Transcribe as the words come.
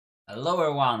Hello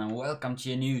everyone and welcome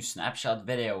to a new snapshot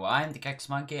video. I'm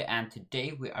TheCactusMonkey and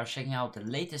today we are checking out the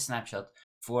latest snapshot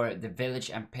for the village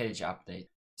and pillage update.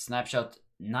 Snapshot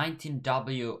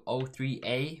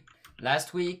 19w03a.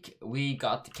 Last week we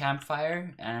got the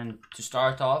campfire, and to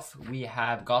start off we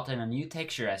have gotten a new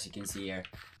texture, as you can see here.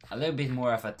 A little bit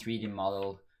more of a 3D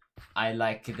model. I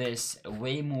like this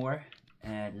way more,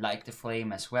 like the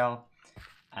flame as well.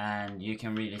 And you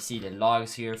can really see the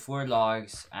logs here, 4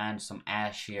 logs and some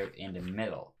ash here in the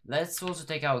middle. Let's also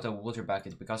take out a water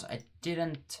bucket because I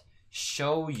didn't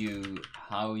show you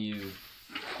how you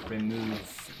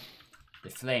remove the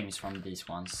flames from these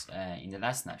ones in the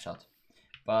last snapshot.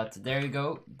 But there you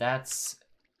go, that's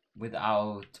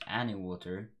without any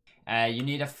water. You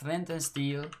need a flint and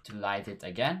steel to light it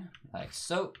again, like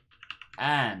so.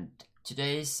 And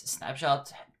today's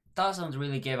snapshot doesn't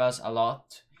really give us a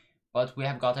lot, but we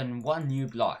have gotten one new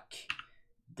block.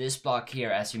 This block here,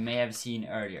 as you may have seen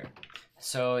earlier.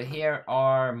 So here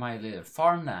are my little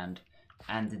farmland,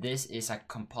 and this is a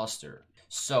composter.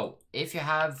 So if you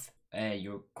have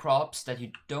your crops that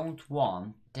you don't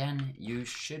want, then you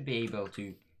should be able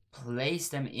to place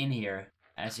them in here.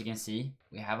 As you can see,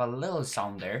 we have a little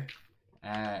sound there.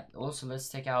 Also, let's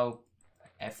take out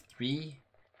F3.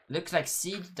 Looks like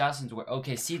seed doesn't work.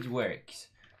 Okay, seed works.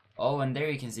 Oh, and there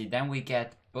you can see, then we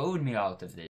get bonemeal out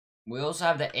of this. We also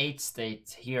have the 8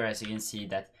 state here, as you can see,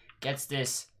 that gets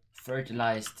this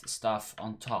fertilized stuff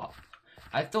on top.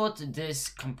 I thought this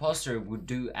composter would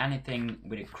do anything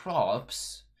with the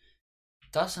crops.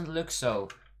 Doesn't look so.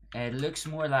 It looks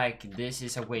more like this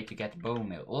is a way to get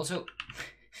bonemeal. Also,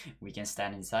 we can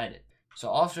stand inside it.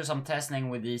 So after some testing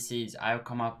with these seeds, I've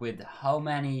come up with how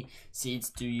many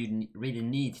seeds do you really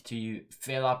need to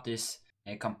fill up this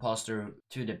composter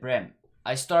to the brim.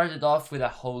 I started off with a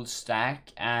whole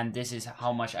stack, and this is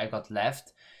how much I got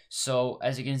left. So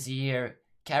as you can see here,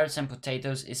 carrots and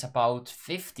potatoes is about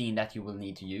 15 that you will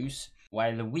need to use,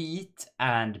 while the wheat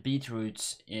and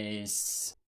beetroots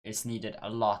is needed a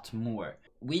lot more.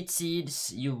 Wheat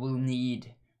seeds you will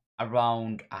need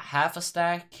around a half a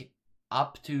stack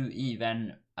up to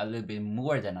even a little bit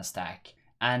more than a stack,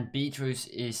 and beetroots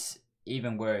is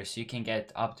even worse. You can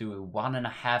get up to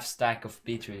 1.5 stack of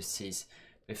beetroot seeds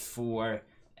before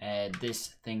this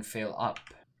thing fill up.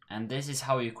 And this is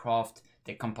how you craft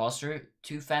the composter.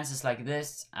 2 fences like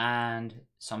this and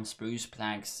some spruce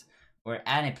planks, or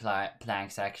any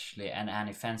planks actually, and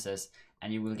any fences,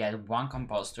 and you will get 1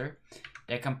 composter.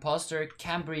 The composter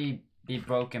can be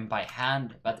broken by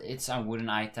hand, but it's a wooden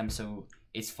item, so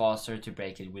it's faster to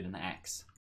break it with an axe.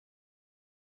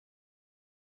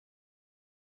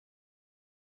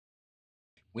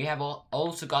 We have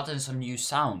also gotten some new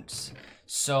sounds.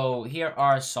 So here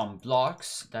are some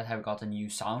blocks that have gotten new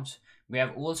sounds. We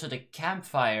have also the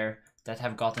campfire that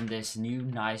have gotten this new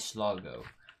nice logo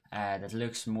that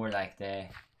looks more like the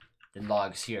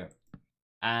logs here.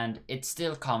 And it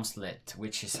still comes lit,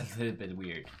 which is a little bit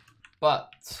weird.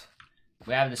 But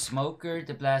we have the smoker,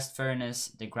 the blast furnace,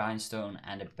 the grindstone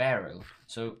and the barrel.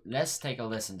 So let's take a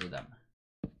listen to them.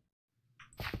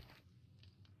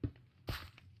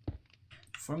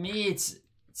 For me, it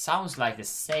sounds like the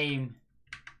same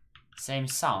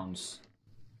sounds.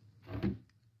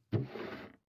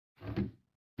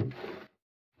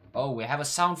 Oh, we have a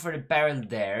sound for the barrel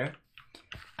there.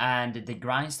 And the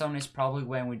grindstone is probably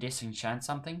when we disenchant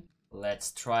something.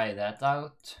 Let's try that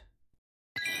out.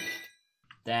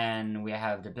 Then we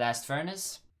have the blast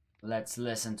furnace. Let's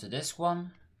listen to this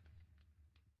one.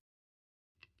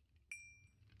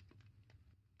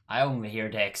 I only hear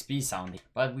the XP sound,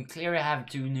 but we clearly have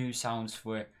 2 new sounds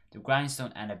for the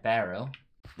grindstone and the barrel.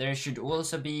 There should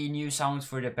also be new sounds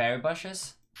for the berry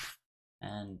bushes,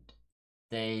 and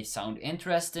they sound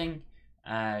interesting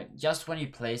just when you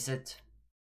place it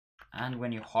and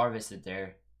when you harvest it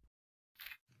there,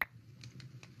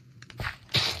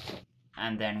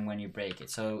 and then when you break it.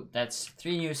 So that's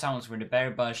 3 new sounds for the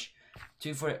berry bush,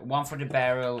 1 for the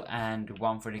barrel and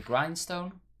 1 for the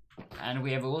grindstone. And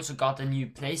we have also got a new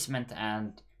placement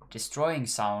and destroying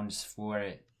sounds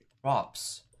for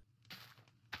crops.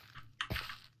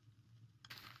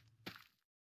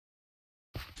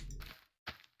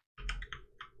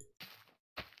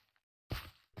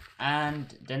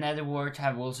 And the nether wart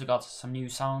have also got some new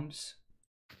sounds.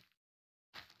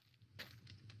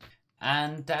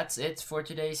 And that's it for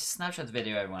today's snapshot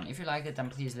video, everyone. If you liked it, then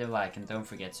please leave a like and don't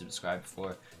forget to subscribe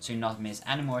so you not miss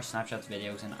any more snapshot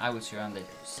videos, and I will see you around later.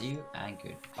 See you and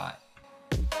goodbye.